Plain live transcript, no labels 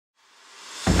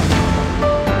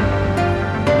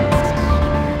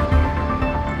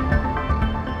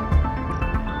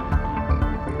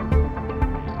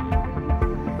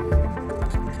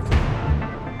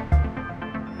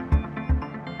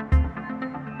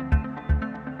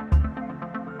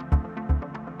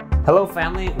Hello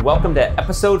family, welcome to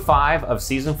episode 5 of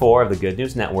season 4 of the Good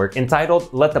News Network,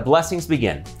 entitled Let the Blessings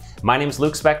Begin. My name is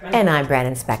Luke Speckman. And I'm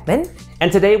Brandon Speckman.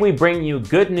 And today we bring you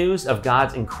good news of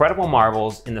God's incredible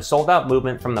marvels in the sold out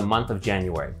movement from the month of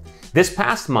January. This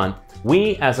past month,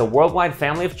 we as a worldwide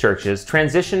family of churches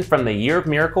transitioned from the year of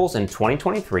miracles in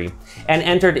 2023 and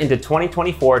entered into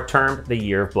 2024 termed the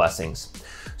year of blessings.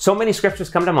 So many scriptures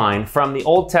come to mind from the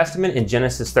Old Testament in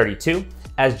Genesis 32,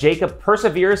 as Jacob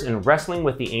perseveres in wrestling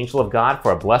with the angel of God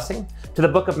for a blessing, to the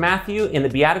book of Matthew in the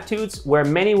Beatitudes, where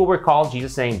many will recall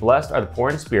Jesus saying, "Blessed are the poor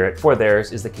in spirit, for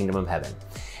theirs is the kingdom of heaven."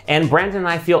 And Brandon and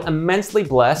I feel immensely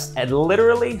blessed and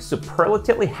literally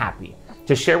superlatively happy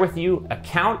to share with you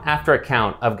account after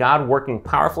account of God working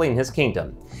powerfully in his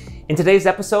kingdom. In today's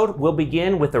episode, we'll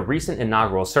begin with the recent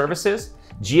inaugural services,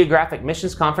 geographic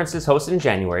missions conferences hosted in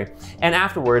January, and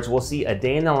afterwards we'll see a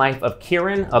day in the life of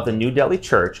Kiran of the New Delhi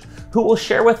Church, who will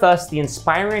share with us the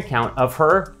inspiring account of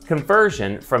her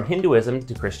conversion from Hinduism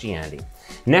to Christianity.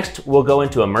 Next, we'll go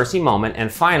into a mercy moment,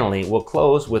 and finally, we'll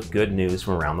close with good news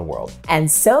from around the world. And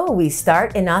so we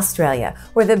start in Australia,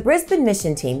 where the Brisbane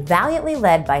mission team, valiantly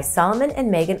led by Solomon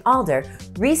and Megan Alder,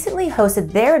 recently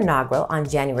hosted their inaugural on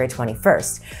January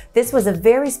 21st. This was a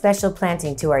very special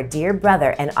planting to our dear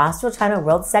brother and Austral-China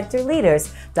World Sector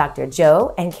leaders, Dr.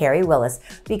 Joe and Carrie Willis,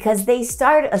 because they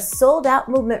started a sold-out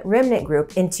movement remnant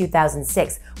group in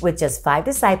 2006 with just 5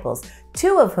 disciples,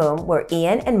 2 of whom were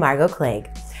Ian and Margot Clegg.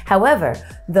 However,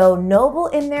 though noble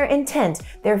in their intent,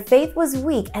 their faith was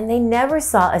weak and they never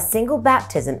saw a single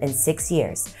baptism in 6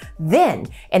 years. Then,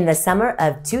 in the summer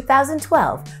of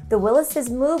 2012, the Willises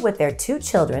moved with their 2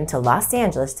 children to Los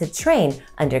Angeles to train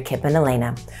under Kip and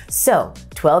Elena. So,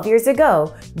 12 years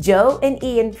ago, Joe and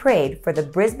Ian prayed for the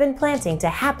Brisbane planting to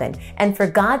happen and for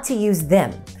God to use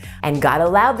them. And God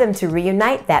allowed them to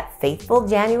reunite that faithful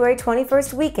January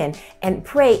 21st weekend and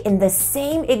pray in the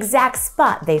same exact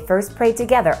spot they first prayed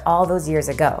together all those years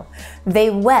ago.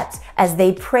 They wept as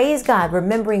they praised God,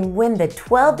 remembering when the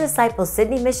 12 disciples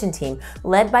Sydney mission team,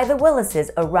 led by the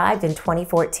Willises, arrived in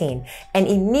 2014 and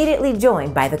immediately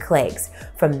joined by the Cleggs.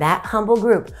 From that humble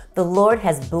group, the Lord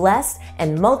has blessed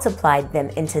and multiplied them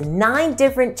into 9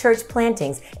 different church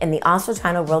plantings in the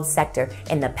Austral-China World Sector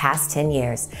in the past 10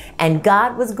 years. And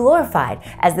God was glorified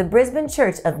as the Brisbane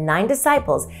church of 9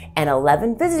 disciples and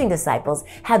 11 visiting disciples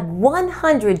had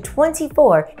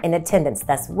 124 in attendance,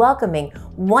 thus welcoming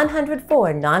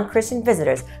 104 non-Christian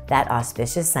visitors that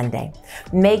auspicious Sunday.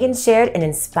 Megan shared an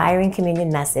inspiring communion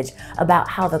message about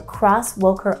how the cross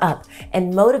woke her up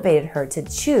and motivated her to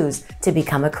choose to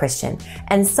become a Christian.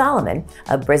 And Solomon,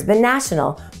 a Brisbane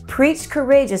national, preached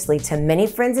courageously to many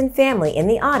friends and family in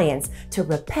the audience to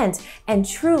repent and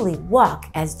truly walk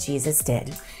as Jesus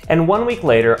did. And 1 week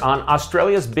later, on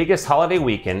Australia's biggest holiday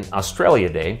weekend, Australia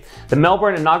Day, the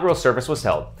Melbourne inaugural service was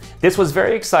held. This was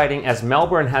very exciting as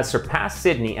Melbourne has surpassed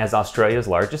Sydney as Australia's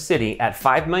largest city at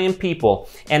 5 million people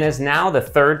and is now the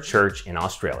 3rd church in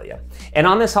Australia. And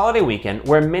on this holiday weekend,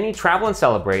 where many travel and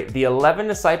celebrate, the 11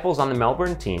 disciples on the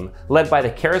Melbourne team, led by the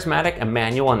charismatic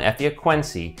Emmanuel and Ethia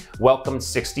Quincy, welcomed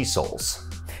 60 souls.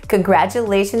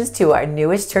 Congratulations to our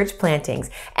newest church plantings,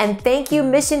 and thank you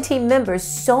mission team members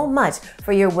so much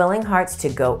for your willing hearts to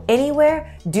go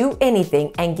anywhere, do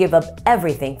anything, and give up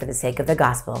everything for the sake of the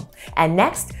gospel. And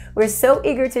next, we're so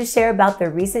eager to share about the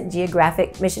recent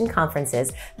geographic mission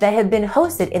conferences that have been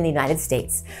hosted in the United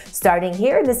States. Starting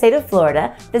here in the state of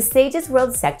Florida, the Sages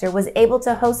World Sector was able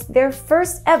to host their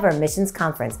first ever missions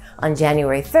conference on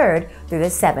January 3rd through the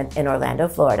 7th in Orlando,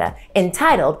 Florida,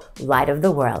 entitled Light of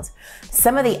the World.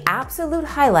 Some of the absolute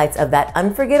highlights of that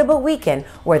unforgettable weekend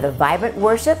were the vibrant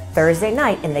worship Thursday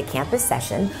night in the campus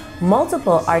session,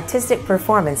 multiple artistic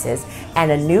performances,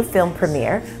 and a new film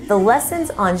premiere, the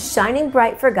lessons on shining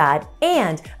bright for God,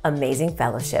 and amazing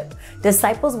fellowship.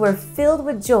 Disciples were filled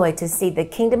with joy to see the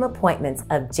kingdom appointments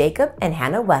of Jacob and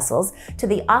Hannah Wessels to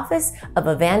the office of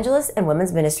evangelist and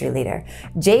women's ministry leader,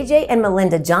 JJ and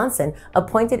Melinda Johnson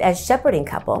appointed as shepherding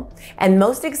couple, and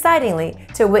most excitingly,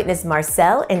 to witness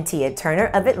Marcel and Tia Turner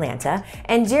of Atlanta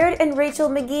and Jared and Rachel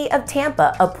McGee of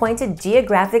Tampa appointed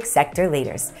geographic sector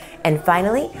leaders. And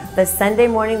finally, the Sunday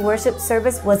morning worship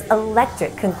service was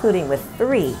electric, concluding with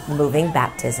 3 moving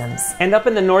baptisms. And up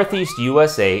in the Northeast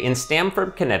USA, in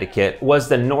Stamford, Connecticut, was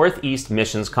the Northeast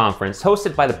Missions Conference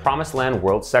hosted by the Promised Land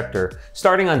World Sector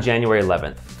starting on January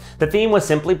 11th. The theme was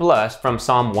simply blessed from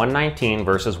Psalm 119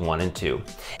 verses 1 and 2.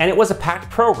 And it was a packed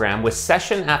program with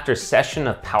session after session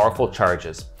of powerful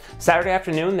charges. Saturday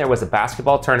afternoon, there was a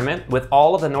basketball tournament with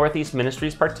all of the Northeast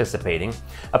ministries participating,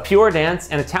 a pure dance,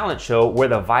 and a talent show where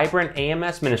the vibrant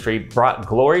AMS ministry brought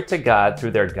glory to God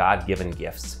through their God-given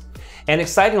gifts. And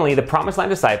excitingly, the Promised Land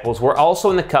disciples were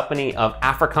also in the company of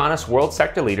Africanus World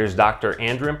Sector leaders Dr.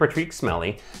 Andrew and Patrick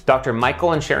Smelly, Dr.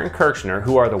 Michael and Sharon Kirchner,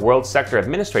 who are the World Sector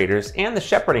administrators and the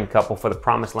shepherding couple for the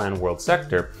Promised Land World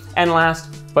Sector, and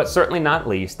last, but certainly not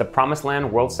least, the Promised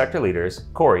Land World Sector leaders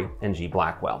Corey and G.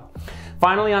 Blackwell.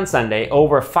 Finally, on Sunday,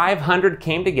 over 500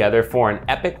 came together for an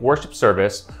epic worship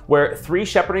service where 3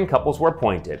 shepherding couples were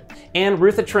appointed, and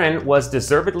Rutha Trin was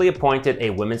deservedly appointed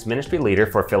a women's ministry leader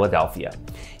for Philadelphia.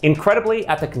 Incredibly,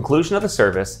 at the conclusion of the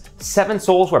service, 7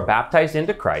 souls were baptized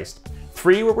into Christ,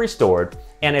 3 were restored,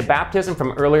 and a baptism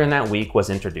from earlier in that week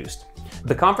was introduced.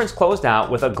 The conference closed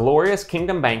out with a glorious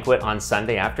kingdom banquet on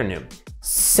Sunday afternoon.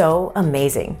 So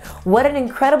amazing. What an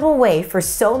incredible way for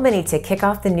so many to kick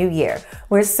off the new year.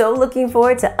 We're so looking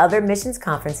forward to other missions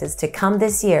conferences to come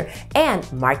this year, and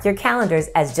mark your calendars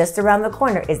as just around the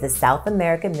corner is the South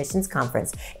American Missions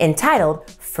Conference entitled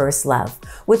First Love,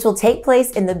 which will take place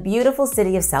in the beautiful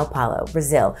city of Sao Paulo,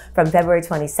 Brazil from February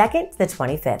 22nd to the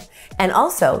 25th, and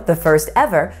also the first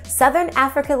ever Southern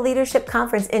Africa Leadership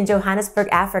Conference in Johannesburg,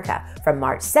 Africa from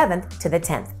March 7th to the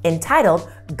 10th entitled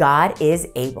God is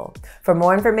Able. For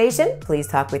more information, please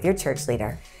talk with your church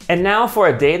leader. And now for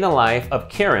a day in the life of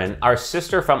Kiran, our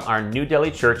sister from our New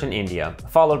Delhi church in India,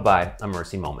 followed by a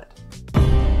mercy moment.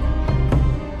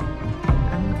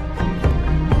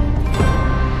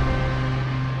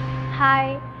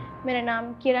 हाय, मेरा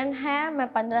नाम किरण है। मैं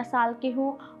 15 साल की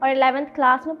हूँ और 11th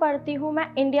class में पढ़ती हूँ। मैं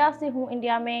इंडिया से हूँ।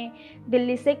 इंडिया में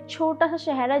दिल्ली से एक छोटा सा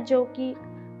शहर है जो कि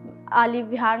आली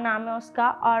विहार नाम है उसका,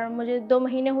 और मुझे 2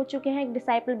 महीने हो चुके हैं एक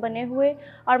डिसाइपल बने हुए,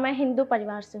 और मैं हिंदू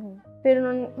परिवार से हूँ। फिर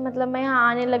मतलब मैं यहाँ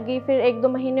आने लगी, फिर 1-2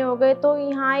 महीने हो गए तो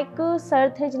यहाँ एक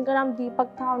सर थे जिनका नाम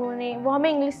दीपक था। वो हमें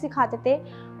इंग्लिश सिखाते थे,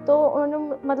 तो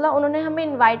उन्होंने हमें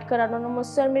इनवाइट करा। उन्होंने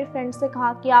मुझसे और मेरी फ्रेंड से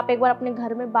कहा कि आप एक बार अपने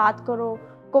घर में बात करो।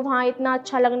 को वहाँ इतना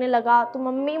अच्छा लगने लगा, तो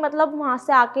मम्मी वहाँ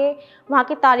से आके वहाँ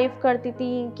की तारीफ़ करती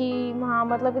थी कि वहाँ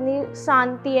इतनी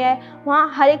शांति है,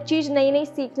 वहाँ हर एक चीज़ नई नई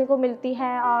सीखने को मिलती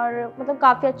है, और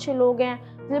काफ़ी अच्छे लोग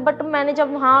हैं। बट मैंने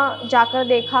जब वहाँ जाकर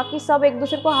देखा कि सब एक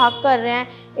दूसरे को हक कर रहे हैं,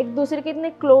 एक दूसरे के इतने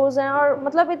क्लोज़ हैं,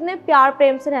 और इतने प्यार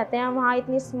प्रेम से रहते हैं। वहाँ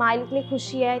इतनी स्माइल, इतनी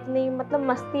खुशी है, इतनी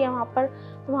मस्ती है वहाँ पर,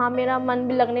 तो वहाँ मेरा मन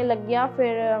भी लगने लग गया।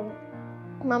 फिर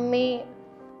मम्मी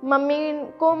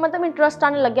को इंटरेस्ट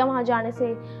आने लग गया वहाँ जाने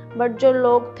से। बट जो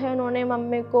लोग थे उन्होंने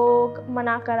मम्मी को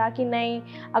मना करा कि नहीं,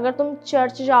 अगर तुम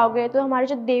चर्च जाओगे तो हमारे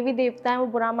जो देवी देवता हैं वो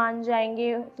बुरा मान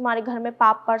जाएंगे, तुम्हारे घर में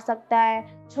पाप पड़ सकता है।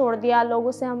 छोड़ दिया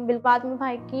लोगों से हम। बाद में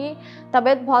भाई की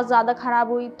तबीयत बहुत ज़्यादा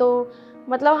ख़राब हुई, तो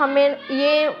हमें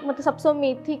ये सबसे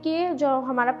उम्मीद थी कि जो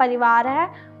हमारा परिवार है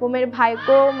वो मेरे भाई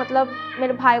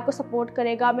को सपोर्ट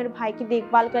करेगा, मेरे भाई की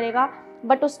देखभाल करेगा।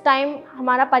 बट उस टाइम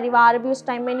हमारा परिवार भी उस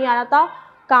टाइम में नहीं आ रहा था,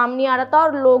 काम नहीं आ रहा था,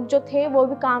 और लोग जो थे वो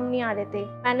भी काम नहीं आ रहे थे।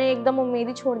 मैंने एकदम उम्मीद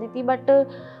ही छोड़ दी थी। बट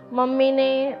मम्मी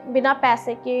ने बिना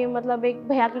पैसे के एक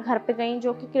भैया के घर पे गई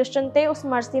जो कि क्रिश्चियन थे, उस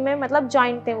मर्सी में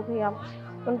जॉइन थे वो भैया।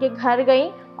 उनके घर गई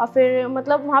और फिर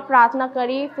वहाँ प्रार्थना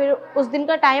करी। फिर उस दिन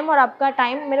का टाइम और अब का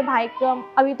टाइम, मेरे भाई का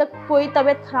अभी तक कोई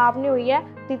तबीयत ख़राब नहीं हुई है।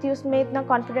 थी उसमें इतना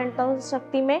कॉन्फिडेंट था उस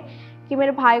शक्ति में कि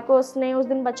मेरे भाई को उसने उस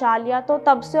दिन बचा लिया। तो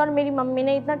तब से और मेरी मम्मी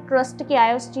ने इतना ट्रस्ट किया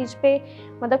है उस चीज़ पे,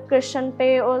 क्रिश्चियन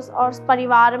पे, और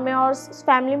परिवार में और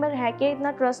फैमिली में रह के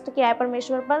इतना ट्रस्ट किया है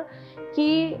परमेश्वर पर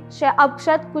कि अब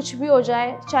शायद कुछ भी हो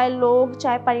जाए, चाहे लोग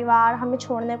चाहे परिवार हमें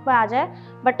छोड़ने पर आ जाए,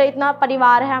 बट इतना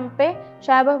परिवार है हम पे,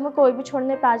 शायद हमें कोई भी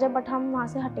छोड़ने पर आ जाए बट हम वहाँ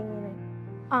से हटेंगे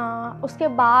नहीं। उसके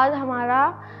बाद हमारा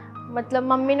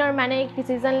मम्मी ने और मैंने एक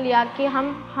डिसीज़न लिया कि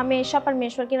हम हमेशा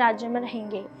परमेश्वर के राज्य में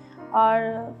रहेंगे। और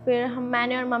फिर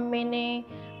मैंने और मम्मी ने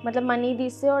मनी दी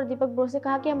से और दीपक ब्रो से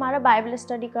कहा कि हमारा बाइबल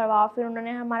स्टडी करवाओ। फिर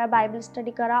उन्होंने हमारा बाइबल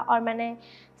स्टडी करा, और मैंने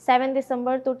 7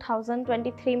 दिसंबर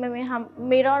 2023 में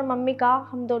मेरा और मम्मी का,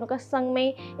 हम दोनों का संग में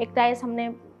एक टाइस हमने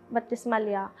बपतिस्मा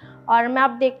लिया। और मैं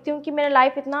अब देखती हूँ कि मेरा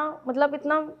लाइफ इतना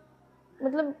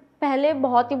पहले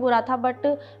बहुत ही बुरा था, बट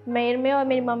मेरे में और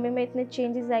मेरी मम्मी में इतने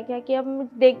चेंजेस आ गया कि अब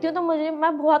देखती हूँ तो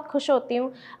मैं बहुत खुश होती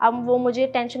हूँ। अब वो मुझे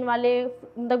टेंशन वाले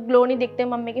ग्लो नहीं दिखते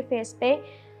मम्मी के फेस पे।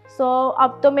 सो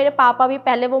अब तो मेरे पापा भी,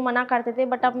 पहले वो मना करते थे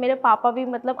बट अब मेरे पापा भी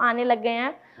आने लग गए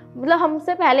हैं।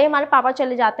 हमसे पहले हमारे पापा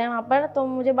चले जाते हैं वहाँ पर, तो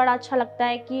मुझे बड़ा अच्छा लगता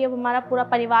है कि अब हमारा पूरा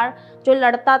परिवार जो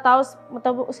लड़ता था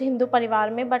उस हिंदू परिवार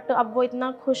में, बट अब वो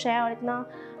इतना खुश है और इतना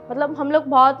हम लोग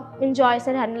बहुत इंजॉय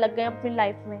से रहने लग गए अपनी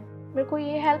लाइफ में। मेरे को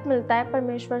ये हेल्प मिलता है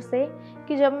परमेश्वर से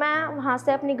कि जब मैं वहाँ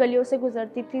से अपनी गलियों से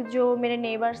गुजरती थी, जो मेरे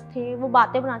नेबर्स थे वो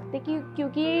बातें बनाते थे कि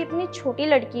क्योंकि ये इतनी छोटी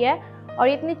लड़की है और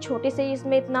ये इतनी छोटी से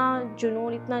इसमें इतना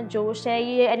जुनून, इतना जोश है,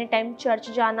 ये एनी टाइम चर्च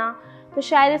जाना, तो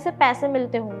शायद इसे पैसे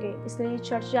मिलते होंगे इसलिए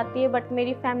चर्च जाती है। बट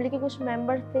मेरी फैमिली के कुछ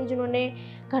मेंबर्स थे जिन्होंने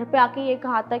घर पे आके ये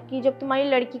कहा था कि जब तुम्हारी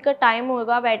लड़की का टाइम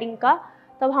होगा वेडिंग का,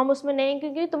 तब हम उसमें नहीं,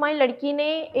 क्योंकि तुम्हारी लड़की ने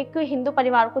एक हिंदू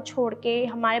परिवार को छोड़ के,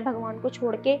 हमारे भगवान को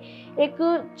छोड़ के एक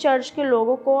चर्च के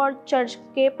लोगों को और चर्च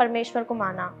के परमेश्वर को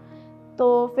माना।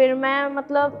 तो फिर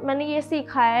मैंने ये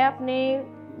सीखा है अपने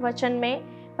वचन में,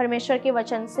 परमेश्वर के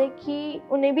वचन से, कि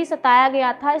उन्हें भी सताया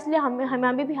गया था, इसलिए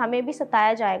हमें भी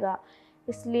सताया जाएगा।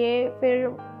 इसलिए फिर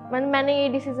मैंने ये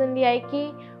डिसीज़न लिया है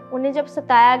कि उन्हें जब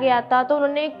सताया गया था तो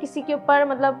उन्होंने किसी के ऊपर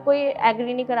कोई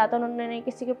एग्री नहीं करा था, उन्होंने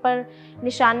किसी के ऊपर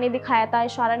निशान नहीं दिखाया था,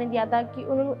 इशारा नहीं दिया था कि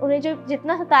उन्हें जब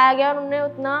जितना सताया गया उन्होंने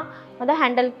उतना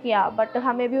हैंडल किया। बट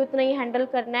हमें भी उतना ही हैंडल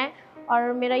करना है,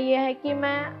 और मेरा ये है कि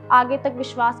मैं आगे तक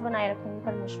विश्वास बनाए रखूँगी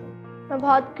परमेश्वर। मैं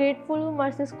बहुत ग्रेटफुल हूँ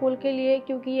मर्सी स्कूल के लिए,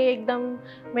 क्योंकि ये एकदम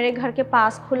मेरे घर के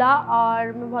पास खुला,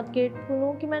 और मैं बहुत ग्रेटफुल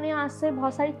हूँ कि मैंने यहाँ से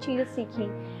बहुत सारी चीज़ें सीखी।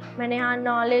 मैंने यहाँ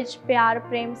नॉलेज, प्यार,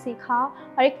 प्रेम सीखा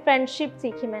और एक फ्रेंडशिप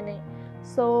सीखी मैंने।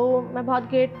 मैं बहुत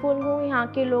ग्रेटफुल हूँ यहाँ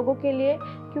के लोगों के लिए,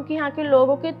 क्योंकि यहाँ के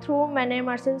लोगों के थ्रू मैंने,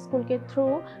 मर्सी स्कूल के थ्रू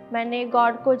मैंने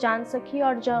गॉड को जान सकी,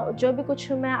 और जो भी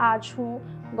कुछ मैं आज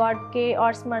हूँ गॉड के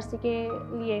और मर्सी के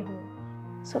लिए हूँ।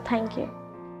 Thank you.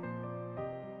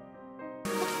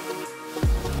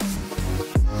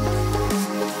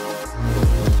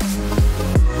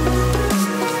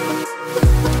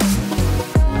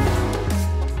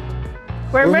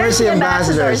 We're Mercy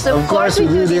ambassadors. Of course we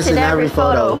do this in every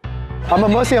photo. I'm a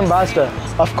Mercy ambassador.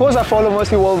 Of course I follow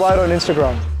Mercy Worldwide on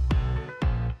Instagram.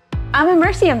 I'm a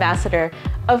Mercy ambassador.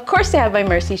 Of course I have my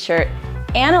Mercy shirt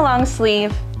and a long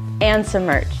sleeve and some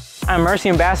merch. I'm a Mercy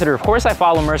ambassador. Of course I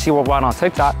follow Mercy Worldwide on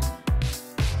TikTok.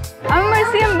 I'm a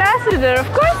Mercy ambassador.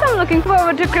 Of course I'm looking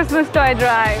forward to Christmas toy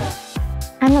drive.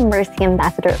 I'm a Mercy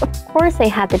ambassador. Of course I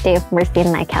have the Day of Mercy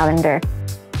in my calendar.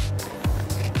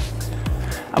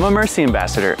 I'm a Mercy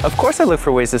ambassador. Of course I look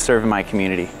for ways to serve in my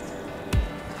community.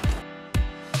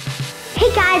 Hey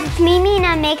guys, it's me,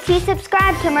 Mina. Make sure you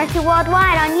subscribe to Mercy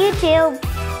Worldwide on YouTube.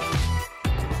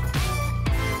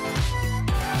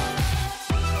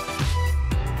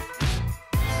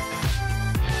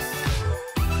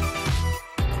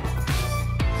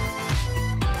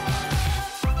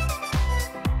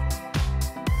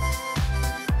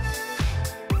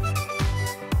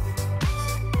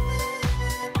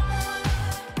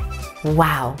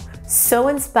 Wow, so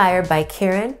inspired by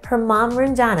Kieran, her mom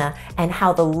Ranjana, and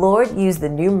how the Lord used the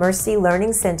New Mercy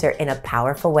Learning Center in a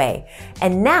powerful way.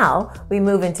 And now we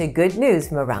move into good news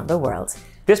from around the world.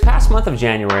 This past month of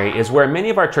January is where many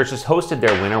of our churches hosted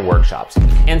their winter workshops.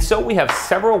 And so we have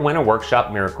several winter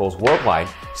workshop miracles worldwide,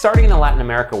 starting in the Latin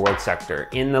America World Sector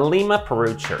in the Lima,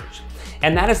 Peru church.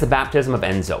 And that is the baptism of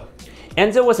Enzo.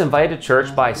 Enzo was invited to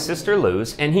church by Sister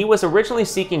Luz, and he was originally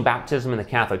seeking baptism in the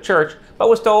Catholic Church, but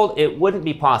was told it wouldn't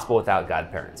be possible without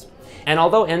godparents. And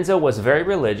although Enzo was very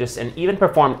religious and even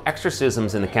performed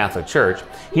exorcisms in the Catholic Church,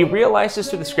 he realizes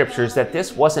through the scriptures that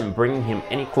this wasn't bringing him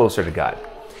any closer to God.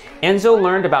 Enzo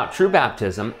learned about true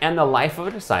baptism and the life of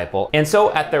a disciple, and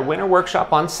so at their winter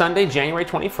workshop on Sunday, January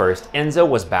 21st, Enzo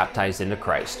was baptized into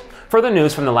Christ. Further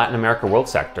news from the Latin America World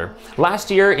Sector.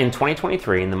 Last year in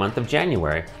 2023, in the month of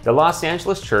January, the Los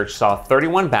Angeles Church saw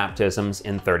 31 baptisms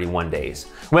in 31 days.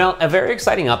 Well, a very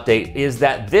exciting update is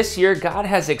that this year God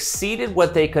has exceeded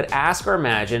what they could ask or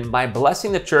imagine by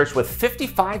blessing the church with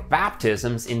 55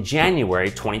 baptisms in January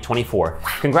 2024.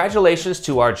 Congratulations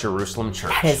to our Jerusalem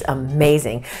church. That is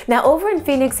amazing. Now, over in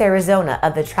Phoenix, Arizona,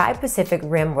 of the Tri-Pacific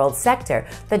Rim World Sector,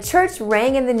 the church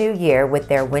rang in the new year with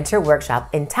their winter workshop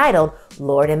entitled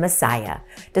Lord and Messiah.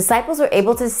 Disciples were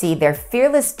able to see their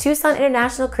fearless Tucson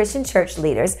International Christian Church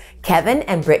leaders, Kevin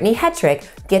and Brittany Hetrick,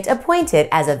 get appointed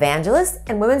as evangelist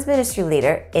and women's ministry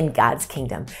leader in God's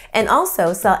kingdom, and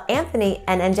also saw Anthony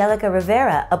and Angelica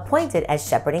Rivera appointed as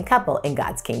shepherding couple in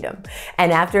God's kingdom.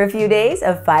 And after a few days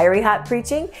of fiery hot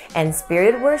preaching and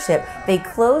spirited worship, they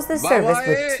closed the service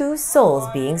with 2 souls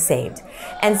being saved.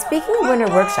 And speaking of winter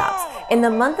workshops, in the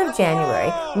month of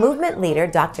January, movement leader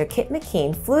Dr. Kit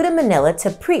McKean flew to Manila to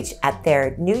preach at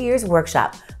their New Year's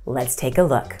workshop. Let's take a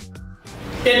look.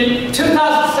 In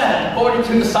 2007,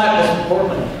 42 disciples from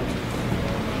Portland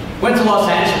went to Los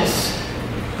Angeles.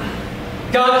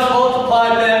 God has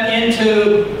multiplied them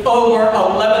into over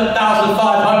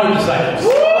 11,500 disciples.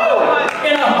 Woo!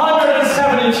 In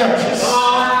 170 churches.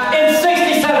 In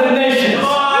 67 nations.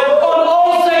 On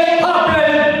all 6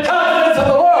 populated continents of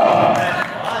the world.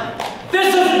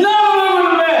 This is not a movement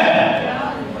of man.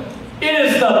 It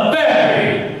is the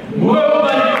very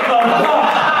movement of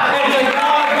God. And to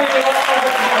God be the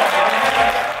glory.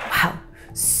 Wow,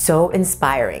 so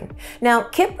inspiring. Now,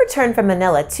 Kip returned from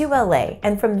Manila to LA,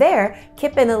 and from there,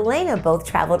 Kip and Elena both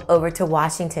traveled over to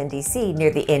Washington, D.C.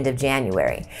 near the end of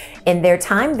January. In their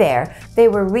time there, they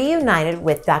were reunited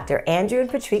with Dr. Andrew and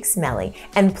Patrick Smelly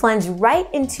and plunged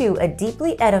right into a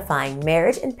deeply edifying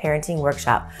marriage and parenting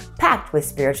workshop packed with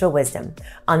spiritual wisdom.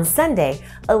 On Sunday,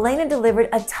 Elena delivered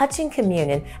a touching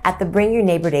communion at the Bring Your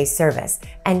Neighbor Day service,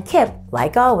 and Kip,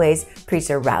 like always, preached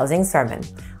a rousing sermon.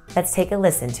 Let's take a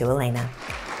listen to Elena.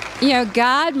 You know,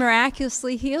 God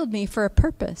miraculously healed me for a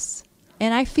purpose.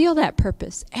 And I feel that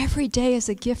purpose. Every day is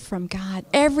a gift from God.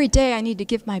 Every day I need to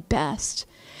give my best.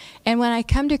 And when I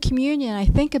come to communion, I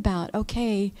think about,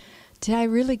 okay, did I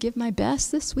really give my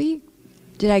best this week?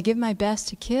 Did I give my best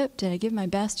to Kip? Did I give my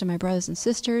best to my brothers and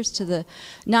sisters, to the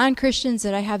non-Christians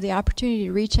that I have the opportunity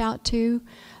to reach out to?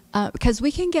 Because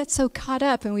we can get so caught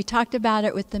up, and we talked about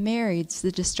it with the marrieds,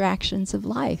 the distractions of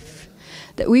life,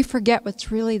 that we forget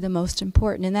what's really the most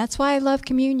important. And that's why I love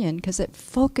communion, because it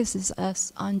focuses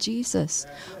us on Jesus.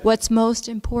 What's most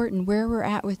important, where we're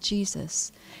at with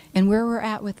Jesus and where we're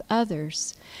at with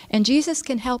others. And Jesus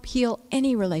can help heal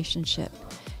any relationship.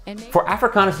 For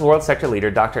Africanus World Sector Leader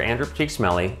Dr. Andrew Patrick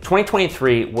Smelly,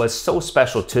 2023 was so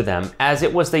special to them as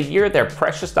it was the year their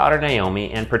precious daughter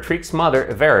Naomi and Patrick's mother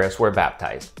Everis were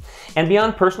baptized. And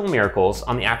beyond personal miracles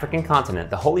on the African continent,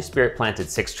 the Holy Spirit planted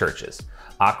 6 churches: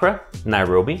 Accra,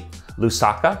 Nairobi,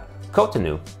 Lusaka,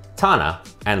 Cotonou, Tana,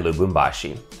 and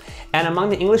Lubumbashi. And among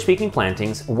the English-speaking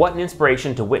plantings, what an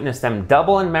inspiration to witness them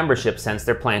double in membership since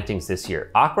their plantings this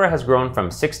year. Accra has grown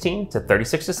from 16 to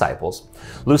 36 disciples,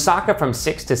 Lusaka from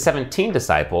 6 to 17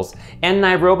 disciples, and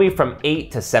Nairobi from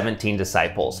 8 to 17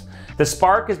 disciples. The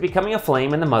spark is becoming a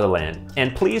flame in the motherland,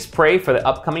 and please pray for the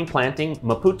upcoming planting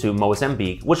Maputo,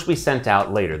 Mozambique, which we sent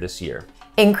out later this year.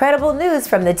 Incredible news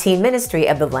from the teen ministry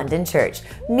of the London Church.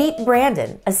 Meet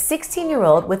Brandon, a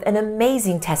 16-year-old with an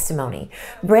amazing testimony.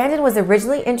 Brandon was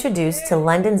originally introduced to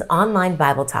London's online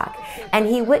Bible talk, and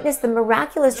he witnessed the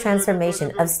miraculous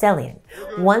transformation of Stellian,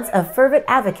 once a fervent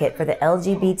advocate for the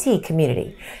LGBT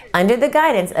community. Under the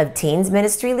guidance of teens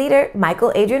ministry leader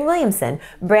Michael Adrian Williamson,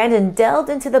 Brandon delved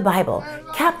into the Bible,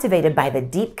 captivated by the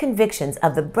deep convictions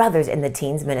of the brothers in the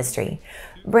teens ministry.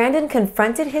 Brandon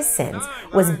confronted his sins,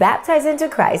 was baptized into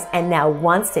Christ, and now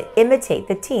wants to imitate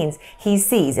the teens he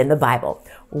sees in the Bible.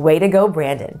 Way to go,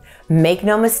 Brandon. Make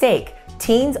no mistake,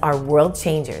 teens are world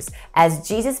changers. As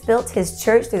Jesus built his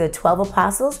church through the 12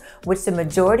 apostles, which the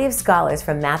majority of scholars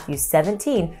from Matthew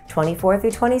 17, 24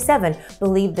 through 27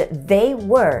 believe that they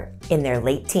were in their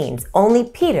late teens, only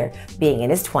Peter being in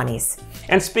his 20s.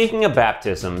 And speaking of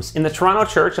baptisms, in the Toronto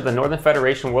Church of the Northern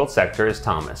Federation World Sector is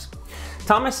Thomas.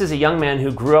 Thomas is a young man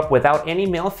who grew up without any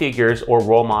male figures or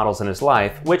role models in his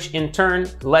life, which in turn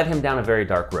led him down a very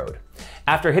dark road.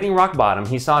 After hitting rock bottom,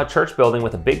 he saw a church building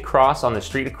with a big cross on the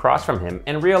street across from him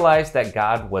and realized that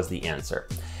God was the answer.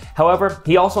 However,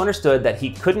 he also understood that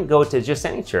he couldn't go to just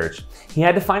any church. He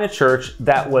had to find a church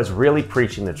that was really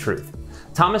preaching the truth.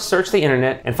 Thomas searched the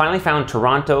internet and finally found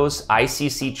Toronto's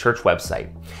ICC church website.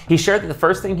 He shared that the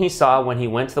first thing he saw when he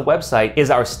went to the website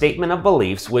is our statement of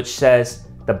beliefs, which says,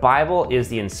 "The Bible is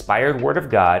the inspired word of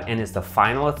God and is the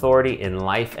final authority in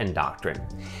life and doctrine."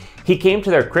 He came to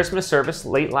their Christmas service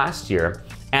late last year,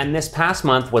 and this past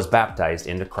month was baptized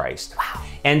into Christ. Wow.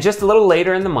 And just a little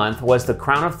later in the month was the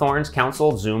Crown of Thorns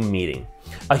Council Zoom meeting.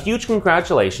 A huge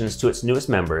congratulations to its newest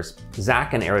members,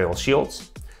 Zach and Ariel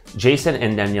Shields, Jason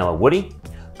and Daniela Woody,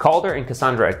 Calder and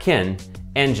Cassandra Akin,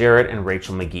 and Jared and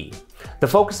Rachel McGee. The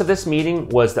focus of this meeting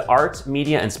was the Arts,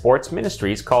 Media, and Sports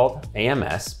Ministries, called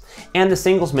AMS, and the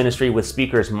Singles Ministry with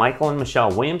speakers Michael and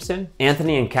Michelle Williamson,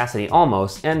 Anthony and Cassidy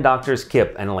Almos, and doctors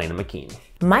Kip and Elena McKean.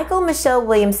 Michael and Michelle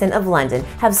Williamson of London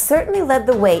have certainly led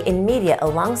the way in media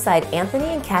alongside Anthony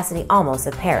and Cassidy Almos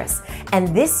of Paris. And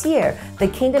this year, the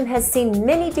Kingdom has seen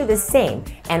many do the same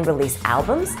and release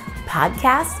albums,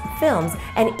 podcasts, films,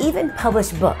 and even publish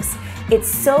books. It's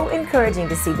so encouraging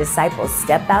to see disciples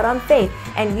step out on faith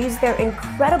and use their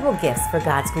incredible gifts for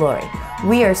God's glory.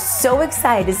 We are so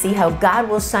excited to see how God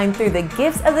will shine through the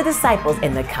gifts of the disciples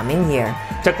in the coming year.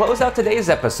 To close out today's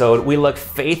episode, we look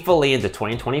faithfully into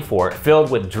 2024,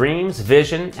 filled with dreams,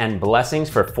 vision, and blessings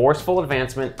for forceful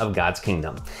advancement of God's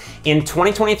kingdom. In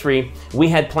 2023, we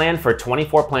had planned for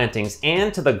 24 plantings,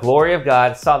 and to the glory of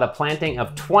God, saw the planting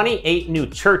of 28 new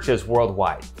churches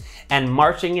worldwide. And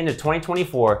marching into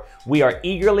 2024, we are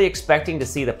eagerly expecting to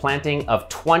see the planting of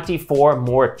 24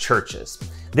 more churches.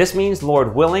 This means,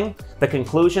 Lord willing, the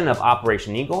conclusion of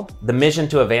Operation Eagle, the mission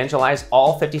to evangelize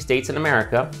all 50 states in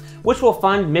America, which will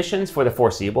fund missions for the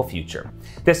foreseeable future.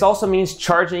 This also means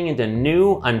charging into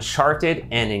new, uncharted,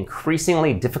 and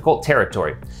increasingly difficult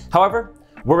territory. However,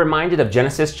 We're reminded of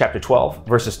Genesis chapter 12,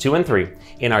 verses 2 and 3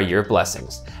 in our year of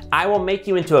blessings. I will make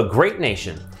you into a great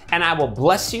nation, and I will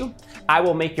bless you. I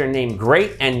will make your name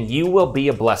great, and you will be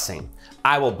a blessing.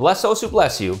 I will bless those who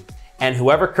bless you, and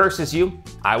whoever curses you,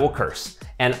 I will curse.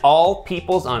 And all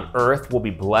peoples on earth will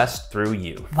be blessed through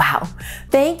you. Wow.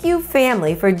 Thank you,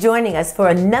 family, for joining us for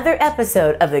another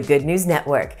episode of the Good News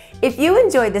Network. If you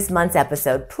enjoyed this month's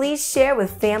episode, please share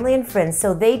with family and friends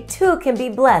so they too can be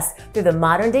blessed through the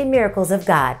modern day miracles of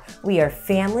God. We are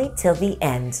family till the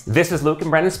end. This is Luke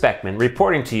and Brandon Speckman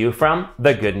reporting to you from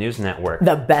the Good News Network.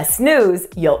 The best news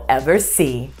you'll ever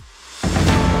see.